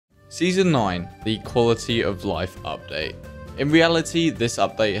Season 9, the Quality of Life update. In reality, this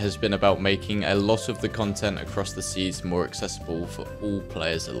update has been about making a lot of the content across the seas more accessible for all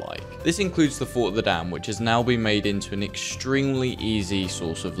players alike. This includes the Fort of the Dam, which has now been made into an extremely easy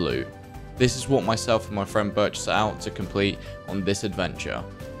source of loot. This is what myself and my friend Birch set out to complete on this adventure.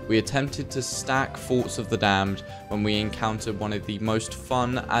 We attempted to stack Forts of the Damned when we encountered one of the most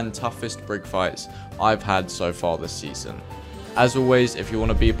fun and toughest brig fights I've had so far this season. As always, if you want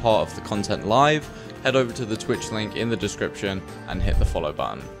to be a part of the content live, head over to the Twitch link in the description and hit the follow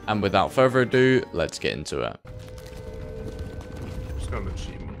button. And without further ado, let's get into it. Just got an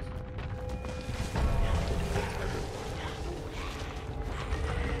achievement.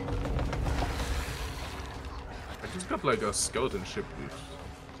 I just got like a skeleton ship boost.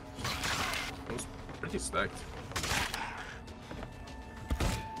 It was pretty stacked.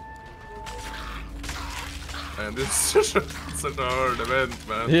 And this is such a hard event,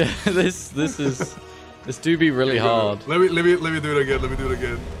 man. Yeah, this do be really hard. Let me do it again. Let me do it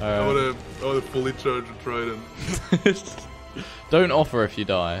again. Right. I wanna fully charge a trident. Don't offer if you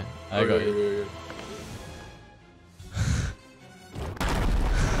die. I got you.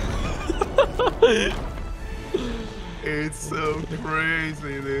 Okay. It's so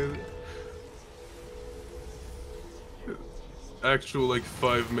crazy, dude. Actual like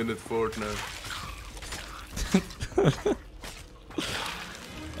 5-minute fort now.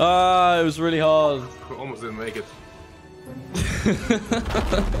 It was really hard. Almost didn't make it.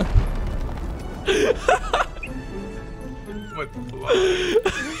 What?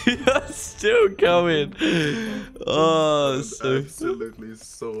 You're still coming. Oh, so absolutely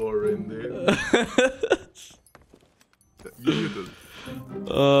soaring, dude. You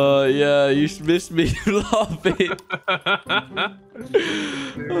yeah, you missed me laughing.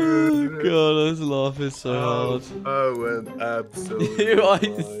 Oh god, I was laughing so hard. I went absolutely You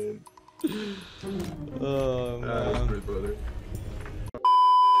fine. Oh man. That's pretty funny.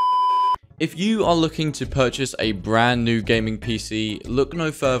 If you are looking to purchase a brand new gaming PC, look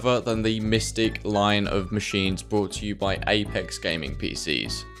no further than the Mystiqux line of machines brought to you by Apex Gaming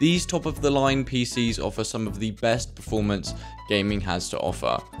PCs. These top of the line PCs offer some of the best performance gaming has to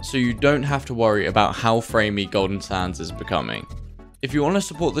offer, so you don't have to worry about how framey Golden Sands is becoming. If you want to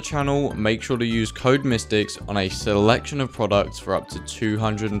support the channel, make sure to use code Mystiqux on a selection of products for up to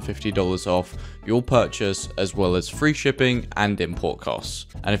 $250 off your purchase, as well as free shipping and import costs.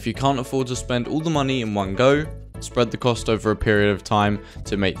 And if you can't afford to spend all the money in one go, spread the cost over a period of time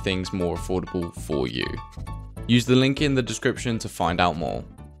to make things more affordable for you. Use the link in the description to find out more.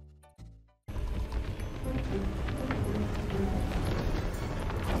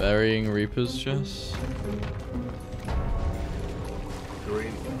 Burying Reaper's chest.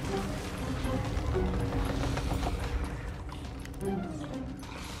 Green.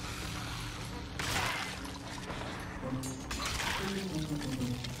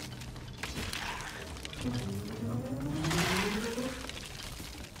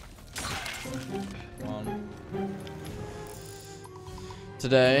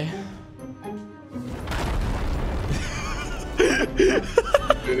 Today.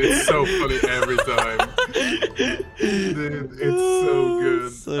 Dude, it's so funny every time. Dude, it's so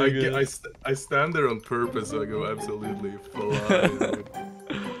good. So good. I stand there on purpose, so I go absolutely flying.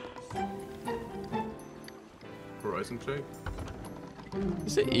 Horizon check.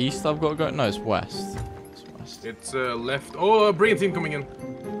 Is it east I've got to go? No, it's west. It's west. It's left. Oh, a brilliant team coming in.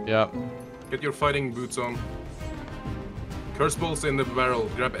 Yep. Get your fighting boots on. Curse balls in the barrel.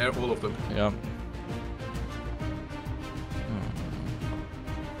 Grab all of them. Yep.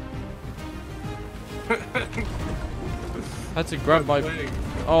 Had to grab my...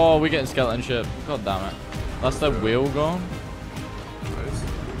 Oh, we're getting skeleton ship. God damn it. That's the wheel gone? Nice.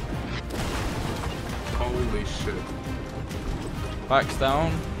 Holy shit. Backs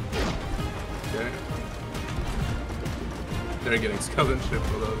down. Okay. They're getting skeleton ship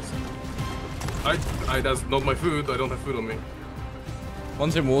for those. That's not my food. I don't have food on me.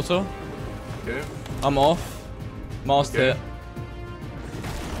 One's in water. Okay. I'm off. Mast hit.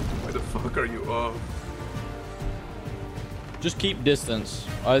 Why the fuck are you off? Just keep distance.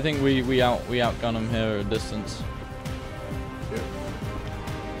 I think we outgun them here at distance. Yeah.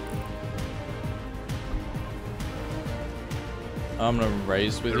 I'm gonna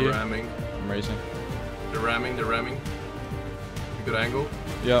raise with They're you. ramming. I'm raising. They're ramming. Good angle.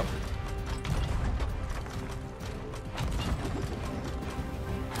 Yep.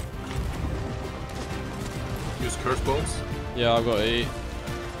 Use curse balls. Yeah, I've got 8.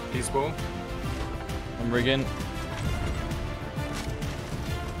 Peace ball. I'm rigging.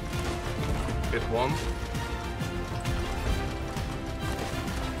 Hit one.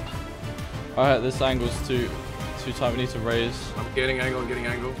 Alright, this angle's too tight. We need to raise. I'm getting angle,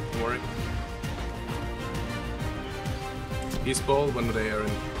 Don't worry. Peace ball when they are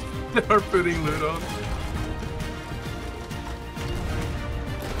in. They are putting loot on.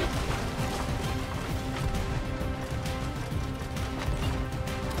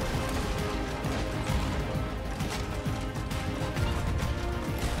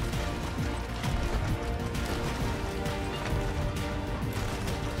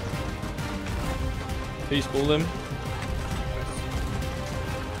 Peace ball him.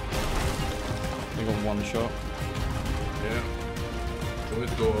 We got one shot. Yeah. Do you want me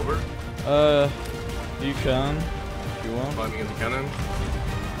to go over? You can if you want. Climbing in the cannon.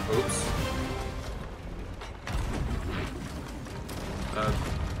 Oops.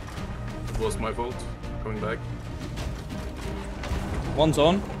 It was my fault. Coming back. One's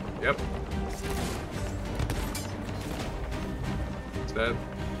on. Yep. It's dead.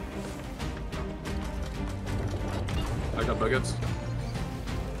 I got buckets.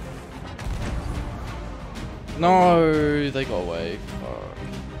 No, they got away. Fuck.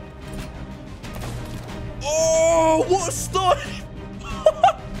 Oh, what a snipe!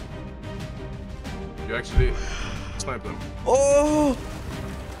 You actually sniped them. Oh!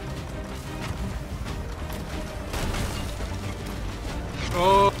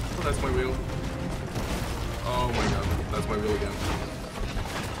 Oh, that's my wheel. Oh my god, that's my wheel again.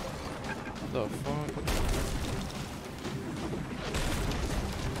 The fuck?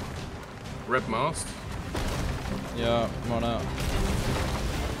 Rep mast. Yeah, run out.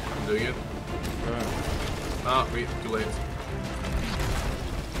 I'm doing it. Right. Ah, wait, too late.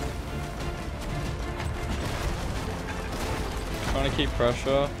 Trying to keep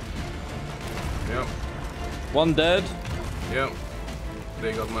pressure. Yep. One dead. Yep.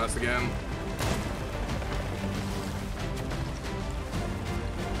 They got mast again.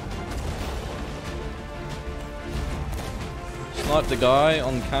 Snipe the guy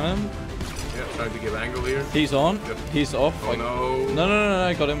on cannon. Yeah, trying to give angle here. He's on. Yep. He's off. Oh no. No,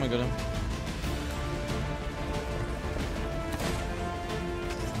 I got him.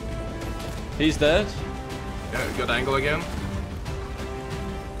 He's dead. Yeah, you got angle again.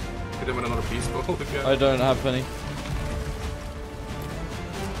 Hit him with another piece ball again. I don't have any.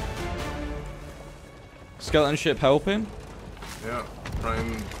 Skeleton ship helping. Yeah,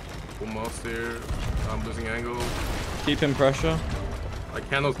 prime full mast here. I'm losing angle. Keeping pressure. I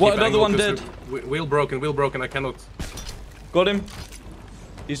cannot keep What? Another angle one 'cause dead. the wheel broken, I cannot. Got him.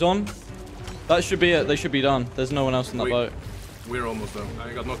 He's on. That should be it. They should be done. There's no one else in that boat. We're almost done.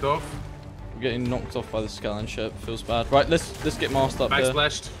 I got knocked off. We're getting knocked off by the skeleton ship. Feels bad. Right, let's get mast up here.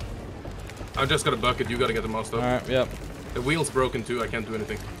 Backsplashed. I just got a bucket, you gotta get the mast up. Alright, yep. The wheel's broken too, I can't do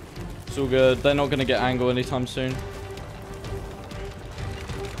anything. It's all good. They're not gonna get angle anytime soon.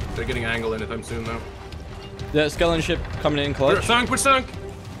 They're getting angle anytime soon now. Yeah, skeleton ship coming in clutch. We're sunk!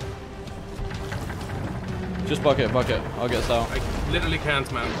 Just bucket. I'll get us out. I literally can't,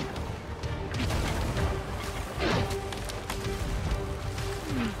 man.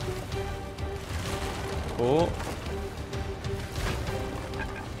 Cool.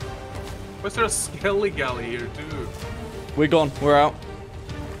 Was there a skelly galley here too? We're gone. We're out.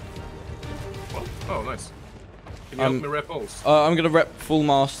 Oh, nice. Can you help me rep ults? I'm gonna rep full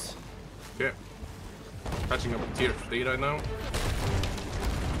mast. Okay. Patching up tier 3 right now.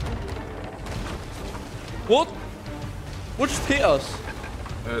 What? What just hit us?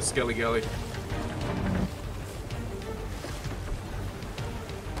 Skelly galley.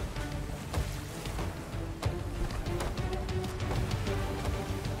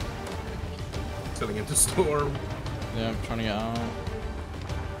 Selling into storm. Yeah, I'm trying to get out.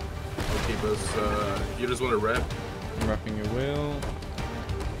 I'll keep us. You just want to rep? I'm repping your wheel.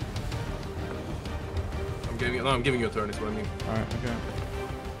 I'm giving you a turn. Is what I mean. All right, okay.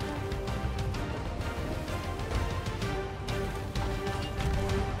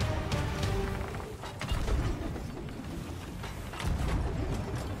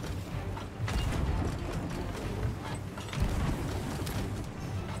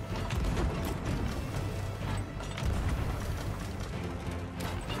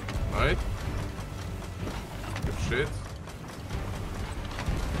 Alright. Good shit.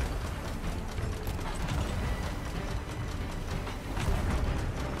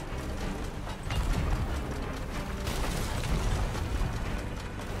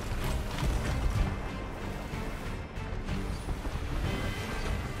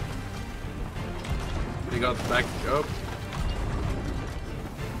 They got back up.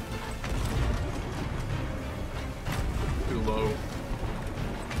 Too low.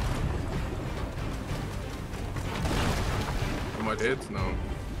 Am I dead? No.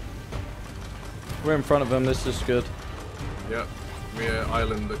 We're in front of him. This is good. Yeah. We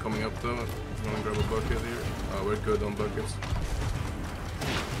island coming up though. Wanna grab a bucket here? Oh, we're good on buckets.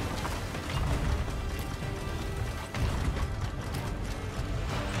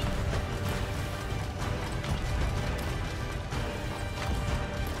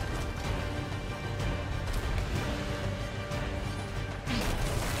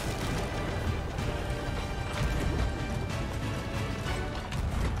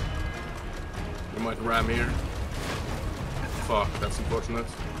 We might ram here. Fuck, that's unfortunate.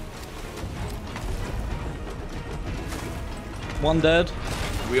 One dead.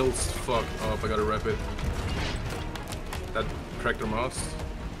 Wheels fucked up, I gotta wrap it. That cracked their mast.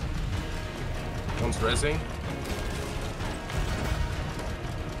 One's racing.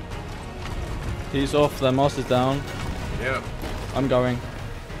 He's off. Their mast is down. Yeah. I'm going.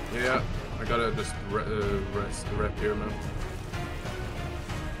 Yeah, I gotta just wrap here, man.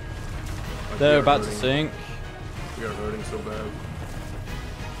 Like, They're about to sink. We are hurting so bad.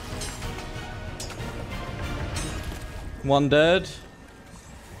 One dead.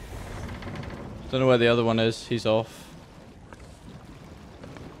 Don't know where the other one is. He's off.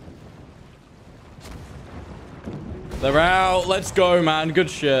 They're out. Let's go, man.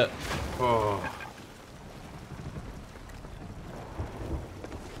 Good shit. Oh.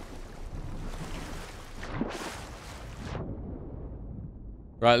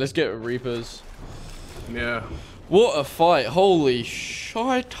 Right, let's get Reapers. Yeah. What a fight. Holy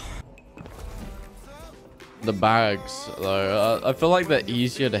shit. The bags, though. I feel like they're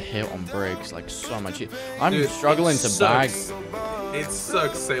easier to hit on brigs. Like, so much. I'm Dude, struggling to bag. It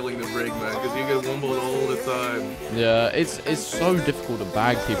sucks sailing the brig, man, because you get wumbled all the time. Yeah, it's so difficult to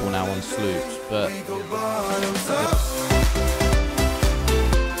bag people now on sloops, but...